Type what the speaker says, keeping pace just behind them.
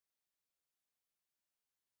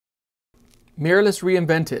Mirrorless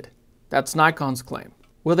reinvented. That's Nikon's claim.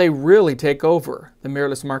 Will they really take over the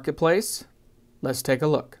mirrorless marketplace? Let's take a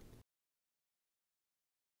look.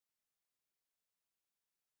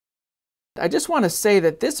 I just want to say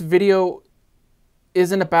that this video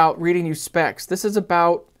isn't about reading you specs. This is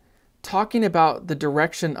about talking about the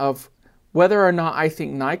direction of whether or not I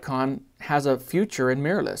think Nikon has a future in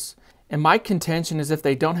mirrorless. And my contention is if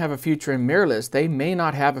they don't have a future in mirrorless, they may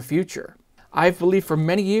not have a future. I've believed for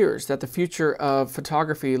many years that the future of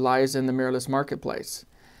photography lies in the mirrorless marketplace.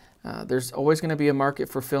 There's always going to be a market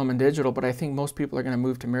for film and digital, but I think most people are going to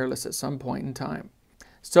move to mirrorless at some point in time.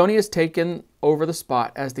 Sony has taken over the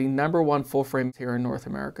spot as the #1 full frame here in North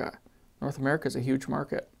America. North America is a huge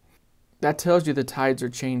market. That tells you the tides are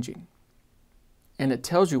changing. And it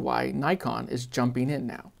tells you why Nikon is jumping in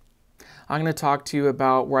now. I'm going to talk to you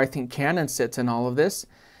about where I think Canon sits in all of this,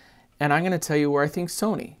 and I'm going to tell you where I think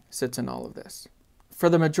Sony sits in all of this. For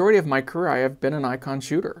the majority of my career, I have been a Nikon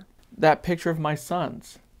shooter. That picture of my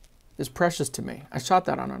sons is precious to me. I shot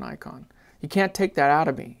that on a Nikon. You can't take that out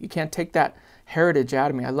of me. You can't take that heritage out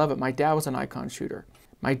of me. I love it. My dad was a Nikon shooter.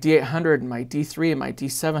 My D800 and my D3 and my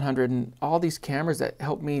D700 and all these cameras that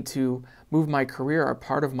helped me to move my career are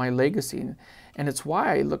part of my legacy. And it's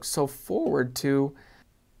why I look so forward to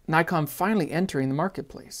Nikon finally entering the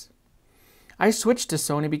marketplace. I switched to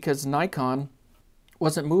Sony because Nikon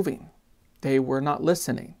wasn't moving. They were not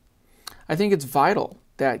listening. I think it's vital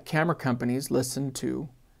that camera companies listen to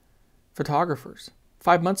photographers.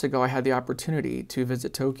 5 months ago, I had the opportunity to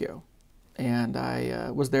visit Tokyo. And I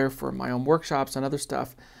was there for my own workshops and other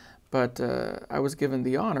stuff. But I was given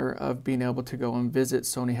the honor of being able to go and visit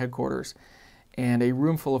Sony headquarters. And a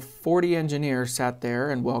room full of 40 engineers sat there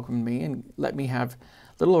and welcomed me and let me have a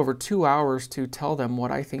little over 2 hours to tell them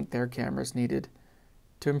what I think their cameras needed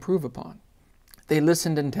to improve upon. They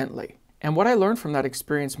listened intently. And what I learned from that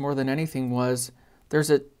experience more than anything was there's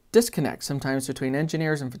a disconnect sometimes between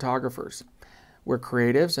engineers and photographers. We're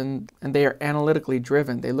creatives and they are analytically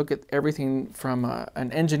driven. They look at everything from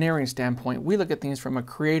an engineering standpoint. We look at things from a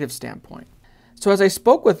creative standpoint. So as I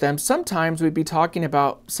spoke with them, sometimes we'd be talking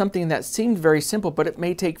about something that seemed very simple, but it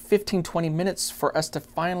may take 15, 20 minutes for us to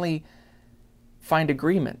finally find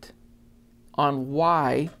agreement on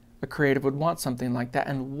why a creative would want something like that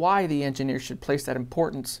and why the engineer should place that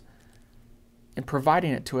importance in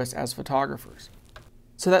providing it to us as photographers.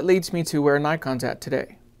 So that leads me to where Nikon's at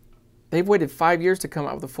today. They've waited 5 years to come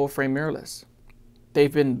out with a full-frame mirrorless.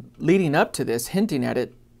 They've been leading up to this, hinting at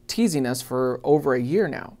it, teasing us for over a year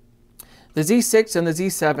now. The Z6 and the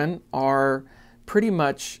Z7 are pretty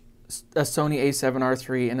much a Sony a7R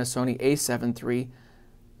III and a Sony a7 III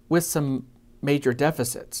with some major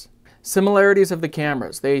deficits. Similarities of the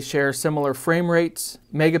cameras. They share similar frame rates,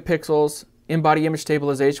 megapixels, in-body image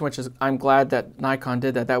stabilization, which is, I'm glad that Nikon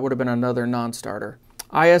did that. That would have been another non-starter.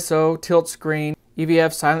 ISO, tilt screen,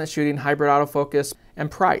 EVF, silent shooting, hybrid autofocus,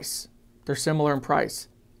 and price. They're similar in price,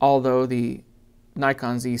 although the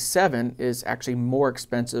Nikon Z7 is actually more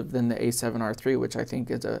expensive than the a7R III, which I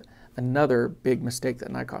think is another big mistake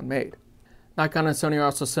that Nikon made. Nikon and Sony are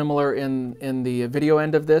also similar in the video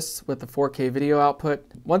end of this with the 4K video output.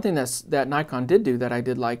 One thing that Nikon did do that I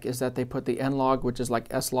did like is that they put the N-Log, which is like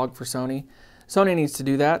S-Log for Sony. Sony needs to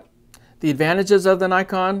do that. The advantages of the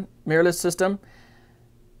Nikon mirrorless system,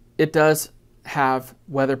 it does have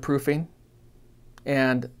weatherproofing,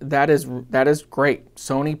 and that is great.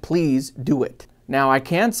 Sony, please do it. Now I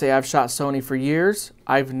can say I've shot Sony for years.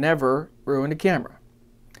 I've never ruined a camera.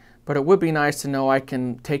 But it would be nice to know I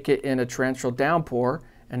can take it in a torrential downpour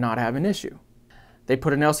and not have an issue. They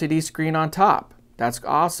put an LCD screen on top. That's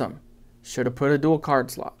awesome. Should have put a dual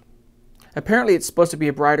card slot. Apparently it's supposed to be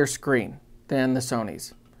a brighter screen than the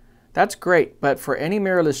Sonys. That's great, but for any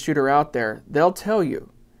mirrorless shooter out there, they'll tell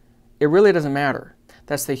you it really doesn't matter.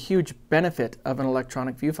 That's the huge benefit of an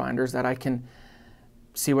electronic viewfinder, is that I can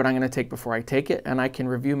see what I'm going to take before I take it, and I can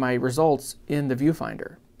review my results in the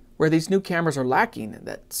viewfinder. Where these new cameras are lacking,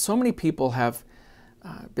 that so many people have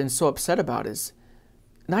been so upset about, is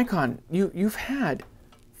Nikon, you've had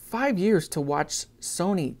 5 years to watch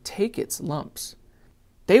Sony take its lumps.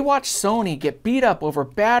 They watched Sony get beat up over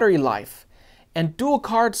battery life and dual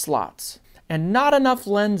card slots and not enough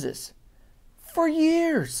lenses for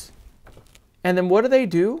years. And then what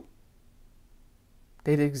do?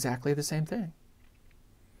 They did exactly the same thing.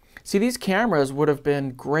 See, these cameras would have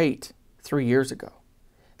been great 3 years ago.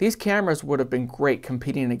 These cameras would have been great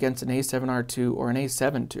competing against an a7R II or an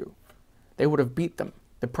a7 II. They would have beat them.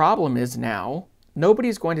 The problem is now,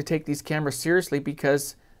 nobody's going to take these cameras seriously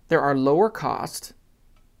because there are lower cost,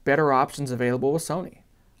 better options available with Sony.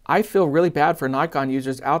 I feel really bad for Nikon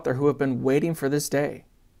users out there who have been waiting for this day.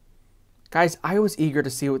 Guys, I was eager to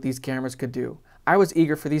see what these cameras could do. I was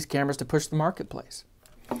eager for these cameras to push the marketplace.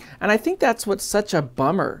 And I think that's what's such a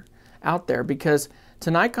bummer out there, because to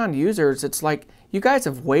Nikon users, it's like, you guys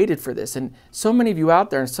have waited for this, and so many of you out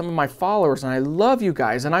there and some of my followers, and I love you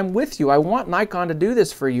guys, and I'm with you. I want Nikon to do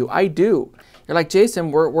this for you. I do. You're like,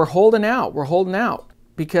 Jason, we're holding out. We're holding out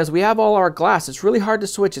because we have all our glass. It's really hard to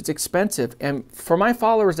switch. It's expensive. And for my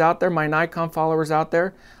followers out there, my Nikon followers out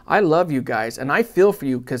there, I love you guys, and I feel for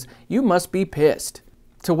you because you must be pissed.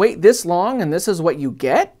 To wait this long and this is what you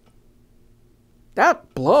get?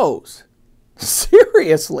 That blows.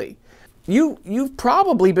 Seriously. You've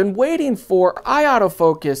probably been waiting for eye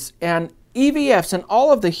autofocus and EVFs and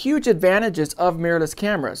all of the huge advantages of mirrorless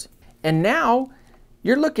cameras. And now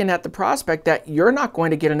you're looking at the prospect that you're not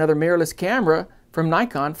going to get another mirrorless camera from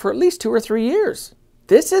Nikon for at least 2 or 3 years.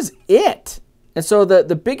 This is it. And so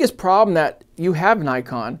the biggest problem that you have,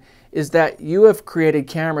 Nikon, is that you have created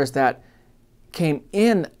cameras that came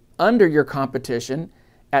in under your competition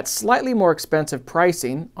at slightly more expensive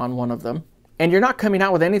pricing on one of them, and you're not coming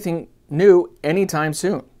out with anything new anytime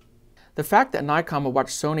soon. The fact that Nikon will watch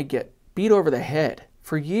Sony get beat over the head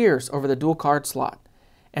for years over the dual card slot,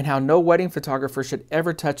 and how no wedding photographer should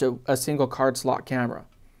ever touch a single card slot camera.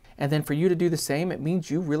 And then for you to do the same, it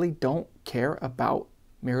means you really don't care about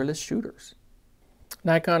mirrorless shooters.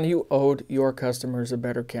 Nikon, you owed your customers a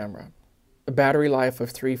better camera. A battery life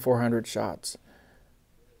of 300-400 shots.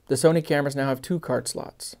 The Sony cameras now have 2 card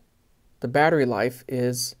slots. The battery life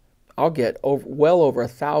is, I'll get well over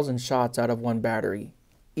 1,000 shots out of one battery.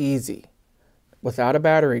 Easy. Without a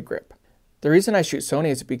battery grip. The reason I shoot Sony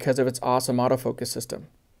is because of its awesome autofocus system.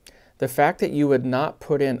 The fact that you would not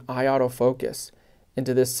put in eye autofocus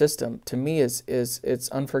into this system, to me, it's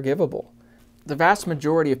unforgivable. The vast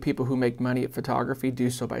majority of people who make money at photography do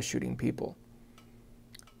so by shooting people.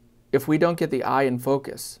 If we don't get the eye in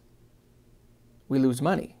focus, we lose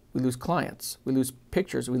money, we lose clients, we lose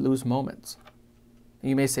pictures, we lose moments. And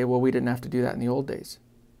you may say, well, we didn't have to do that in the old days.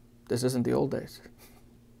 This isn't the old days.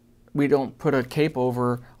 We don't put a cape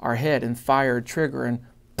over our head and fire a trigger and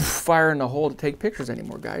fire in the hole to take pictures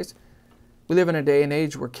anymore, guys. We live in a day and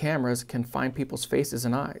age where cameras can find people's faces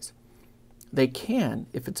and eyes. They can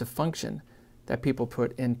if it's a function that people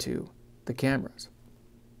put into the cameras.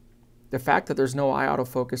 The fact that there's no eye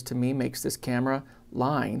autofocus to me makes this camera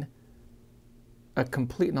line a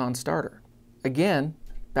complete non-starter. Again,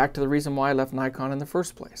 back to the reason why I left Nikon in the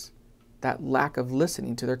first place. That lack of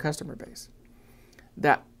listening to their customer base.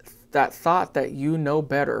 That thought that you know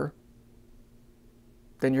better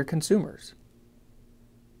than your consumers.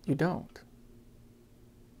 You don't.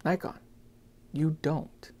 Nikon, you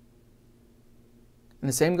don't. And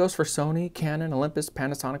the same goes for Sony, Canon, Olympus,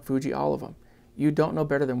 Panasonic, Fuji, all of them. You don't know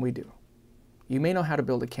better than we do. You may know how to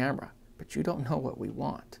build a camera, but you don't know what we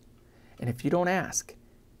want. And if you don't ask,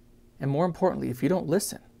 and more importantly, if you don't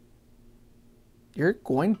listen, you're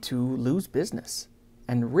going to lose business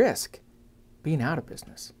and risk being out of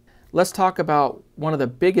business. Let's talk about one of the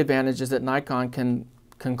big advantages that Nikon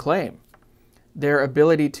can claim. Their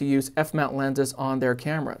ability to use f-mount lenses on their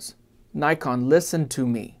cameras. Nikon, listen to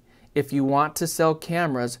me. If you want to sell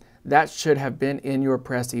cameras, that should have been in your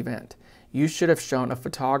press event. You should have shown a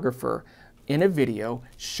photographer in a video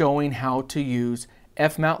showing how to use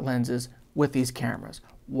f-mount lenses with these cameras.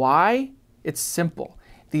 Why? It's simple.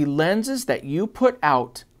 The lenses that you put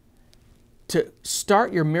out to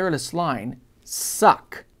start your mirrorless line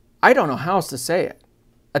suck. I don't know how else to say it.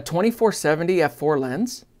 A 24-70 f4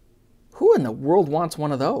 lens? Who in the world wants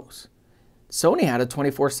one of those? Sony had a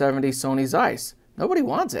 24-70 Sony Zeiss. Nobody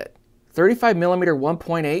wants it. 35mm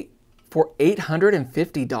 1.8 for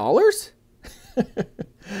 $850?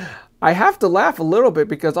 I have to laugh a little bit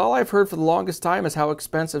because all I've heard for the longest time is how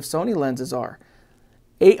expensive Sony lenses are.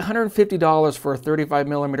 $850 for a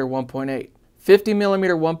 35mm 1.8.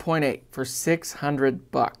 50mm 1.8 for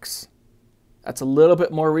 $600. That's a little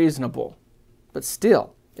bit more reasonable, but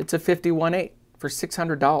still, it's a 51.8 for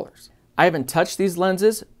 $600. I haven't touched these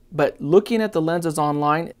lenses, but looking at the lenses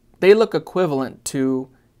online, they look equivalent to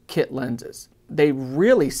kit lenses. They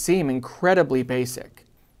really seem incredibly basic.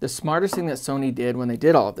 The smartest thing that Sony did when they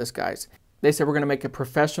did all of this, guys, they said we're going to make a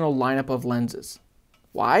professional lineup of lenses.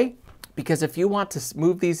 Why? Because if you want to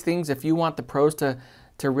move these things, if you want the pros to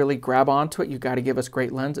really grab onto it, you got to give us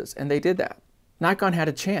great lenses. And they did that. Nikon had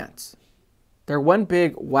a chance. Their one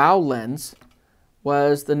big wow lens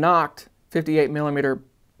was the knocked 58mm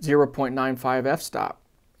 0.95 f-stop.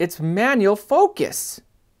 It's manual focus.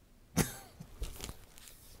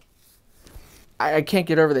 I can't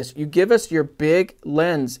get over this. You give us your big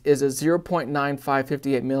lens is a 0.95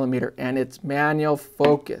 58mm and it's manual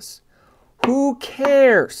focus. Who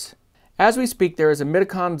cares? As we speak, there is a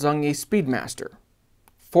Nikon Z Mount Speedmaster,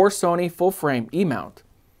 4 Sony full frame E-mount,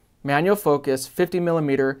 manual focus,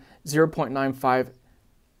 50mm 0.95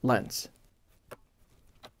 lens.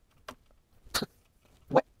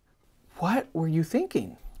 What were you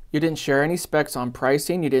thinking? You didn't share any specs on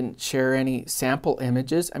pricing. You didn't share any sample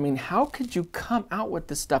images. I mean, how could you come out with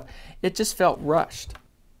this stuff? It just felt rushed.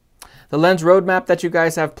 The lens roadmap that you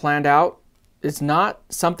guys have planned out is not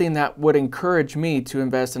something that would encourage me to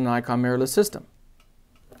invest in an Nikon mirrorless system.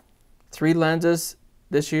 3 lenses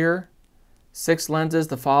this year, 6 lenses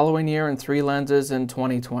the following year, and 3 lenses in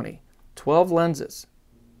 2020. 12 lenses.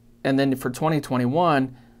 And then for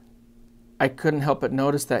 2021, I couldn't help but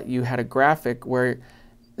notice that you had a graphic where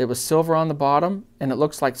it was silver on the bottom and it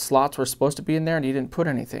looks like slots were supposed to be in there and you didn't put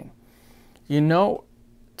anything. You know,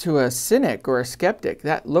 to a cynic or a skeptic,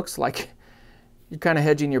 that looks like you're kind of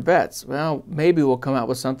hedging your bets. Well, maybe we'll come out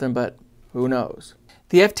with something, but who knows?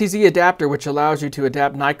 The FTZ adapter, which allows you to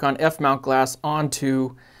adapt Nikon f-mount glass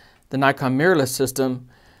onto the Nikon mirrorless system,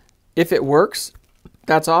 if it works,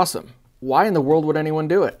 that's awesome. Why in the world would anyone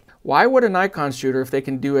do it? Why would a Nikon shooter, if they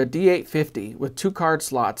can do a D850 with 2 card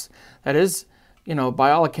slots, that is, you know,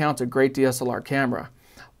 by all accounts, a great DSLR camera,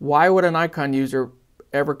 why would a Nikon user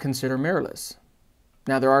ever consider mirrorless?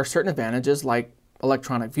 Now, there are certain advantages like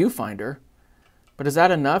electronic viewfinder, but is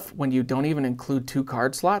that enough when you don't even include 2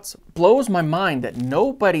 card slots? Blows my mind that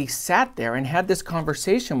nobody sat there and had this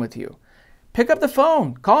conversation with you. Pick up the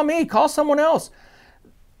phone, call me, call someone else.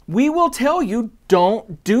 We will tell you,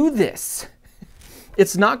 don't do this.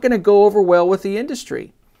 It's not going to go over well with the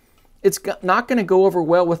industry. It's not going to go over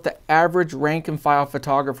well with the average rank and file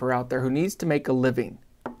photographer out there who needs to make a living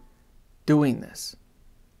doing this.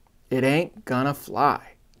 It ain't gonna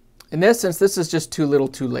fly. In essence, this is just too little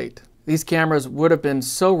too late. These cameras would have been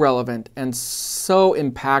so relevant and so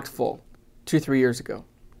impactful 2-3 years ago.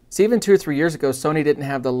 See, even 2 or 3 years ago, Sony didn't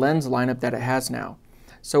have the lens lineup that it has now.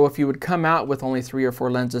 So if you would come out with only 3 or 4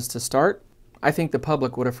 lenses to start, I think the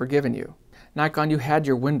public would have forgiven you. Nikon, you had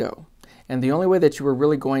your window. And the only way that you were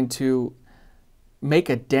really going to make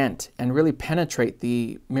a dent and really penetrate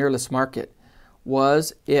the mirrorless market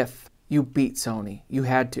was if you beat Sony. You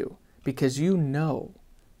had to, because you know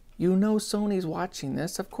Sony's watching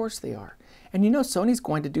this. Of course they are. And you know Sony's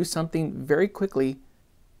going to do something very quickly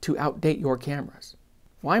to outdate your cameras.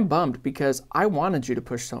 Well, I'm bummed because I wanted you to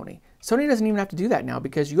push Sony. Sony doesn't even have to do that now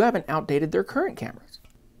because you haven't outdated their current cameras.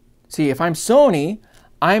 See, if I'm Sony,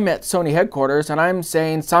 I'm at Sony headquarters and I'm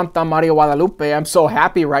saying, Santa Maria Guadalupe, I'm so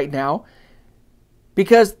happy right now,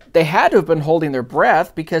 because they had to have been holding their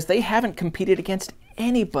breath because they haven't competed against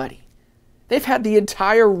anybody. They've had the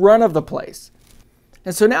entire run of the place.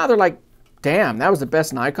 And so now they're like, damn, that was the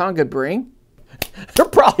best Nikon could bring. They're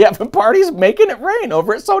probably having parties making it rain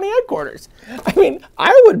over at Sony headquarters. I mean,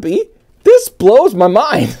 I would be. This blows my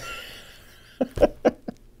mind.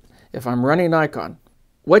 If I'm running Nikon,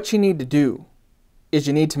 what you need to do is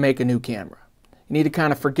you need to make a new camera. You need to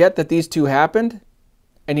kind of forget that these two happened,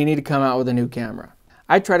 and you need to come out with a new camera.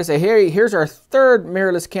 I try to say, hey, here's our 3rd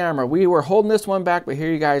mirrorless camera. We were holding this one back, but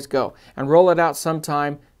here you guys go. And roll it out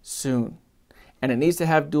sometime soon. And it needs to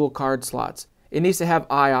have dual card slots. It needs to have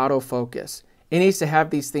eye autofocus. It needs to have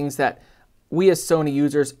these things that we as Sony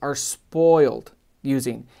users are spoiled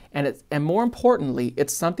using. And more importantly,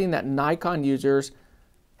 it's something that Nikon users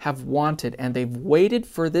have wanted, and they've waited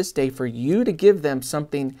for this day for you to give them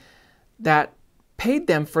something that paid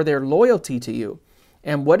them for their loyalty to you.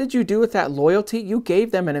 And what did you do with that loyalty? You gave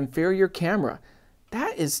them an inferior camera.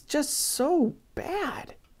 That is just so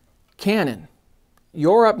bad. Canon,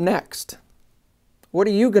 you're up next. What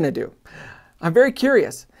are you going to do? I'm very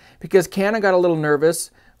curious because Canon got a little nervous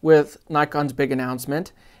with Nikon's big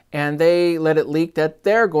announcement, and they let it leak that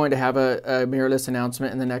they're going to have a mirrorless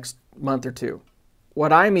announcement in the next month or 2.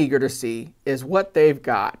 What I'm eager to see is what they've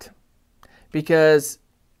got, because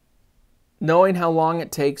knowing how long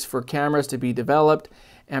it takes for cameras to be developed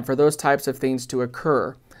and for those types of things to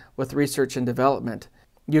occur with research and development,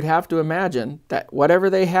 you'd have to imagine that whatever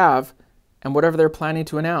they have and whatever they're planning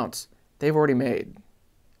to announce, they've already made.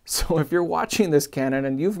 So if you're watching this, Canon,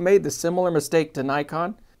 and you've made the similar mistake to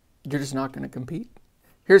Nikon, you're just not going to compete.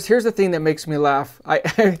 Here's the thing that makes me laugh.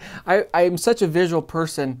 I'm such a visual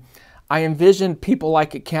person. I envision people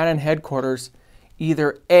like at Canon headquarters,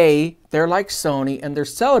 either A, they're like Sony and they're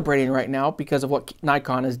celebrating right now because of what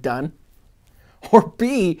Nikon has done, or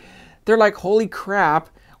B, they're like, holy crap,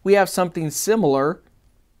 we have something similar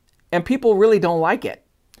and people really don't like it.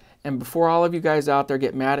 And before all of you guys out there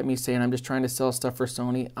get mad at me saying I'm just trying to sell stuff for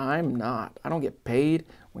Sony, I'm not. I don't get paid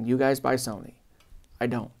when you guys buy Sony. I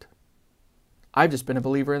don't. I've just been a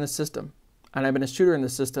believer in the system, and I've been a shooter in the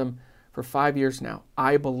system for 5 years now.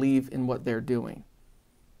 I believe in what they're doing.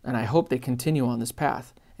 And I hope they continue on this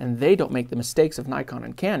path. And they don't make the mistakes of Nikon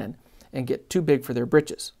and Canon and get too big for their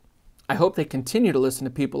britches. I hope they continue to listen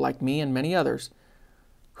to people like me and many others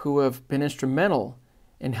who have been instrumental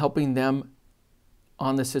in helping them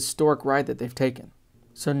on this historic ride that they've taken.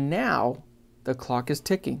 So now the clock is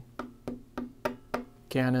ticking.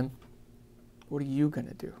 Canon, what are you going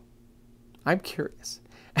to do? I'm curious.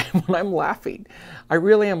 And when I'm laughing, I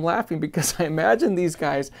really am laughing because I imagine these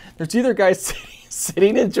guys, there's either guys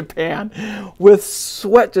sitting in Japan with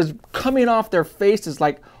sweat just coming off their faces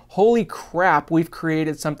like, holy crap, we've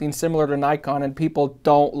created something similar to Nikon and people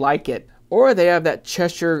don't like it. Or they have that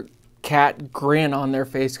Cheshire cat grin on their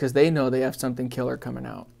face because they know they have something killer coming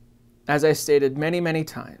out. As I stated many, many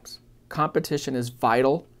times, competition is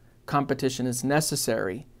vital. Competition is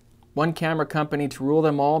necessary. One camera company to rule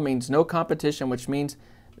them all means no competition, which means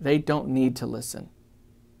they don't need to listen.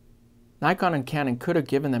 Nikon and Canon could have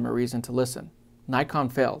given them a reason to listen. Nikon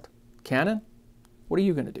failed. Canon, what are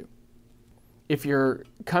you going to do? If you're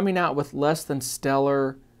coming out with less than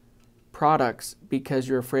stellar products because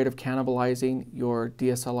you're afraid of cannibalizing your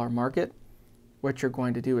DSLR market, what you're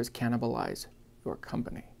going to do is cannibalize your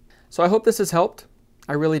company. So I hope this has helped.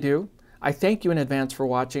 I really do. I thank you in advance for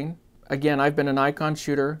watching. Again, I've been a Nikon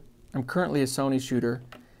shooter. I'm currently a Sony shooter,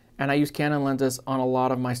 and I use Canon lenses on a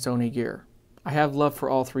lot of my Sony gear. I have love for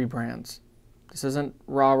all three brands. This isn't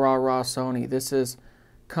rah, rah, rah Sony. This is,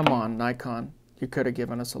 come on, Nikon. You could have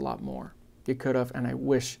given us a lot more. You could have, and I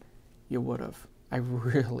wish you would have. I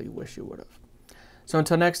really wish you would have. So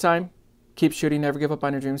until next time, keep shooting, never give up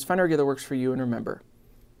on your dreams, find a rig that works for you, and remember,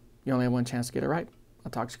 you only have one chance to get it right.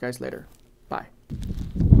 I'll talk to you guys later. Bye.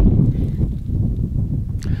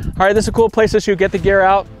 All right, this is a cool place to shoot. Get the gear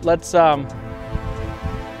out. Let's,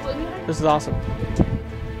 this is awesome.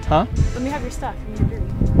 Huh? Let me have your stuff.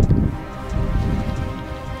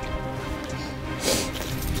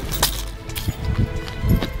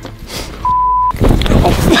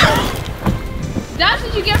 That's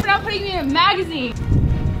what you get for not putting me in a magazine.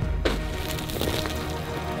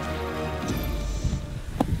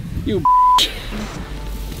 You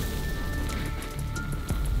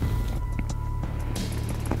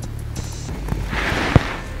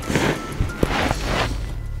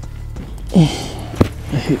I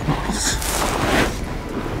hate models.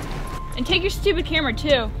 And take your stupid camera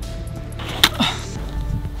too.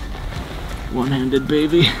 One-handed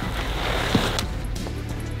baby.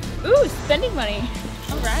 Ooh, spending money.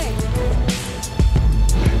 All right.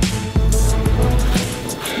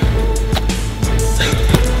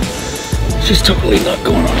 She's totally not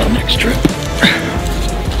going on the next trip.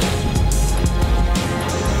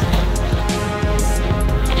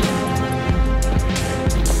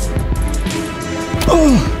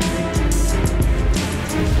 Oh!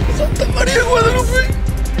 Is that the money I wanted to bring?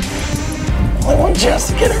 Only one chance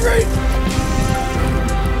to get it right.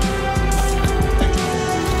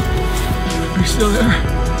 Are you still there?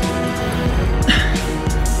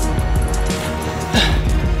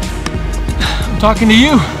 I'm talking to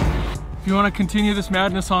you. If you want to continue this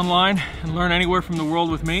madness online and learn anywhere from the world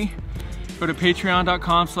with me, go to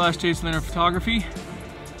patreon.com/JasonLanierPhotography.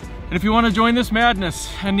 And if you want to join this madness,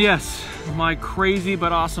 and yes, my crazy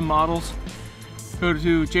but awesome models, go to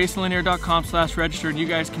jasonlanier.com/register and you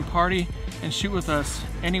guys can party and shoot with us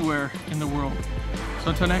anywhere in the world.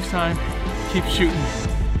 So until next time, keep shooting.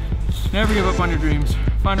 Never give up on your dreams.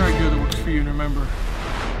 Find the right gear that works for you, and remember,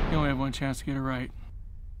 you only have one chance to get it right.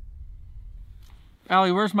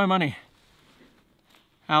 Allie, where's my money?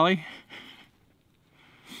 Allie?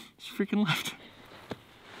 She freaking left.